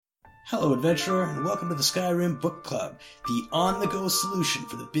Hello, adventurer, and welcome to the Skyrim Book Club, the on-the-go solution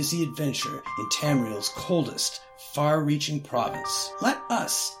for the busy adventurer in Tamriel's coldest, far-reaching province. Let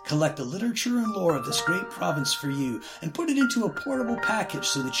us collect the literature and lore of this great province for you and put it into a portable package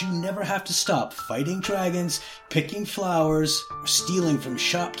so that you never have to stop fighting dragons, picking flowers, or stealing from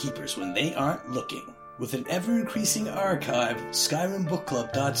shopkeepers when they aren't looking. With an ever-increasing archive,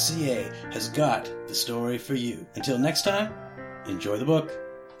 SkyrimBookClub.ca has got the story for you. Until next time, enjoy the book.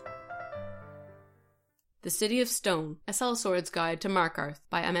 The City of Stone, A Sellsword's Guide to Markarth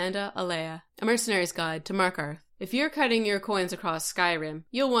by Amanda Alea. A Mercenary's Guide to Markarth. If you're cutting your coins across Skyrim,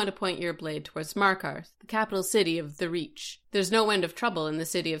 you'll want to point your blade towards Markarth, the capital city of the Reach. There's no end of trouble in the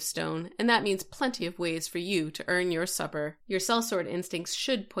City of Stone, and that means plenty of ways for you to earn your supper. Your sellsword instincts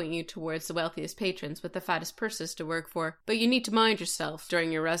should point you towards the wealthiest patrons with the fattest purses to work for, but you need to mind yourself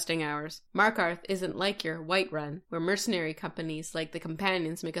during your resting hours. Markarth isn't like your Whiterun, where mercenary companies like the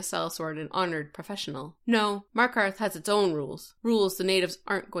Companions make a sellsword an honored professional. No, Markarth has its own rules. Rules the natives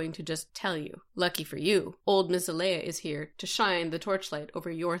aren't going to just tell you. Lucky for you, old Miss Alea is here to shine the torchlight over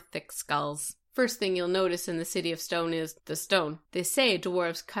your thick skulls. First thing you'll notice in the City of Stone is the stone. They say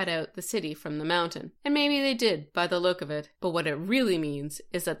dwarves cut out the city from the mountain. And maybe they did, by the look of it. But what it really means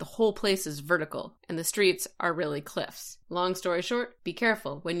is that the whole place is vertical, and the streets are really cliffs. Long story short, be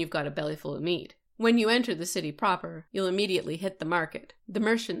careful when you've got a belly full of meat. When you enter the city proper, you'll immediately hit the market. The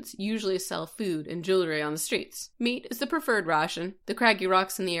merchants usually sell food and jewelry on the streets. Meat is the preferred ration. The craggy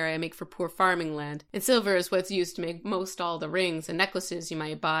rocks in the area make for poor farming land, and silver is what's used to make most all the rings and necklaces you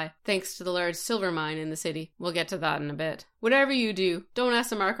might buy, thanks to the large silver mine in the city. We'll get to that in a bit. Whatever you do, don't ask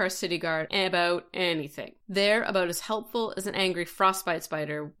the Markarth city guard about anything. They're about as helpful as an angry frostbite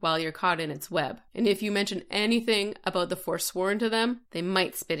spider while you're caught in its web. And if you mention anything about the Forsworn to them, they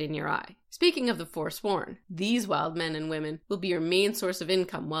might spit in your eye. Speaking of the Forsworn, these wild men and women will be your main source of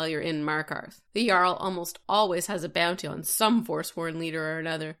income while you're in Markarth. The Jarl almost always has a bounty on some Forsworn leader or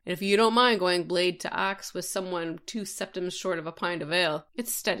another, and if you don't mind going blade to axe with someone 2 septums short of a pint of ale,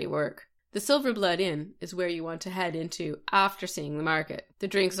 it's steady work. The Silverblood Inn is where you want to head into after seeing the market. The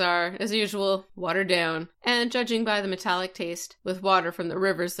drinks are, as usual, watered down, and judging by the metallic taste, with water from the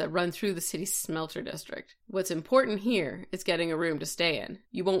rivers that run through the city's smelter district. What's important here is getting a room to stay in.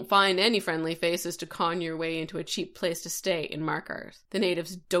 You won't find any friendly faces to con your way into a cheap place to stay in Markarth. The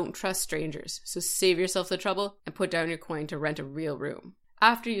natives don't trust strangers, so save yourself the trouble and put down your coin to rent a real room.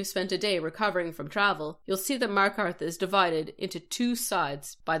 After you've spent a day recovering from travel, you'll see that Markarth is divided into 2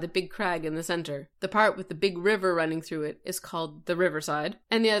 sides by the big crag in the center. The part with the big river running through it is called the riverside,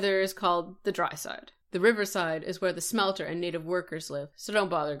 and the other is called the dry side. The riverside is where the smelter and native workers live, so don't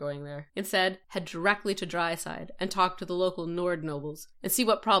bother going there. Instead, head directly to Dryside and talk to the local Nord nobles, and see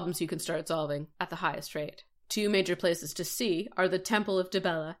what problems you can start solving at the highest rate. 2 major places to see are the Temple of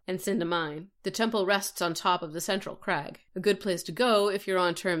Dibella and Sindamine. The temple rests on top of the central crag. A good place to go if you're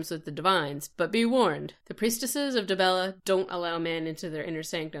on terms with the divines, but be warned, the priestesses of Dibella don't allow men into their inner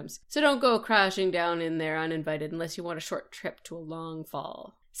sanctums, so don't go crashing down in there uninvited unless you want a short trip to a long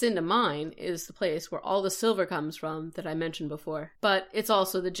fall. Sindamine is the place where all the silver comes from that I mentioned before, but it's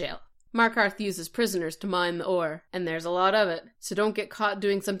also the jail. Markarth uses prisoners to mine the ore, and there's a lot of it, so don't get caught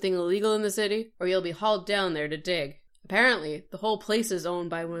doing something illegal in the city, or you'll be hauled down there to dig. Apparently, the whole place is owned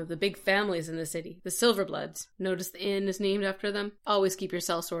by one of the big families in the city, the Silverbloods. Notice the inn is named after them? Always keep your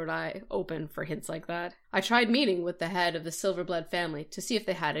sellsword eye open for hints like that. I tried meeting with the head of the Silverblood family to see if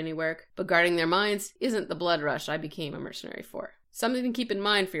they had any work, but guarding their mines isn't the blood rush I became a mercenary for. Something to keep in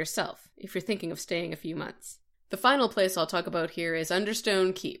mind for yourself, if you're thinking of staying a few months. The final place I'll talk about here is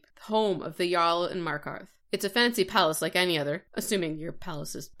Understone Keep, the home of the Jarl in Markarth. It's a fancy palace like any other, assuming your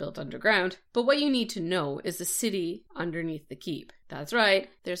palace is built underground, but what you need to know is the city underneath the keep. That's right,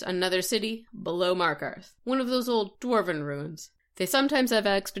 there's another city below Markarth, one of those old dwarven ruins. They sometimes have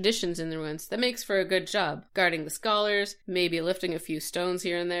expeditions in the ruins that makes for a good job, guarding the scholars, maybe lifting a few stones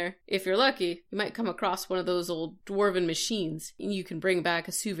here and there. If you're lucky, you might come across one of those old dwarven machines, and you can bring back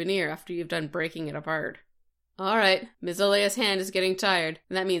a souvenir after you've done breaking it apart. Alright, Ms. Alea's hand is getting tired,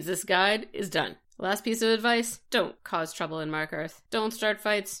 and that means this guide is done. Last piece of advice, don't cause trouble in Markarth. Don't start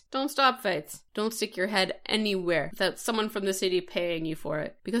fights. Don't stop fights. Don't stick your head anywhere without someone from the city paying you for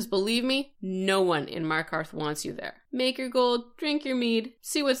it. Because believe me, no one in Markarth wants you there. Make your gold, drink your mead,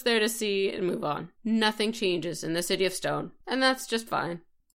 see what's there to see, and move on. Nothing changes in the City of Stone, and that's just fine.